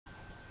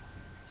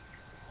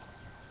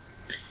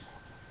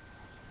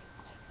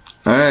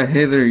Alright,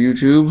 hey there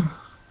YouTube.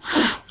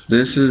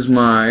 This is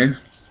my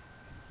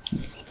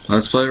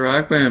Let's Play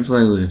Rock Band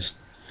playlist.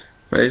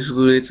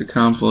 Basically, it's a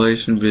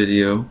compilation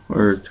video,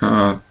 or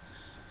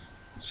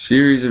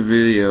series of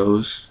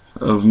videos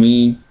of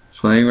me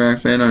playing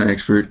Rock Band on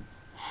Expert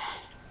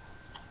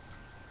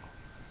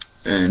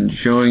and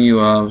showing you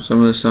off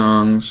some of the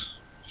songs,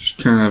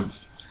 just kind of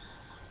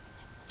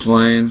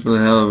playing for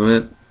the hell of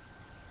it,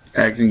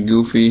 acting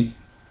goofy,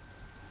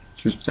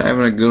 just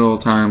having a good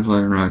old time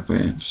playing Rock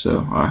Band.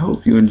 So I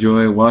hope you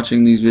enjoy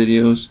watching these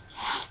videos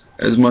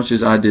as much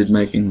as I did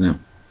making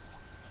them.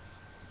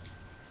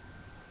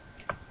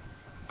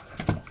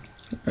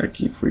 I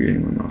keep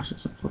forgetting my mouse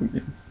is plugged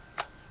in.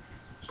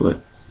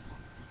 But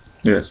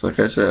yes, like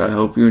I said, I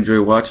hope you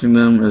enjoy watching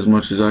them as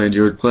much as I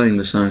enjoyed playing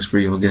the songs for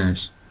you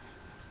guys.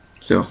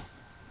 So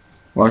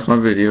watch my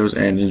videos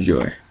and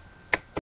enjoy.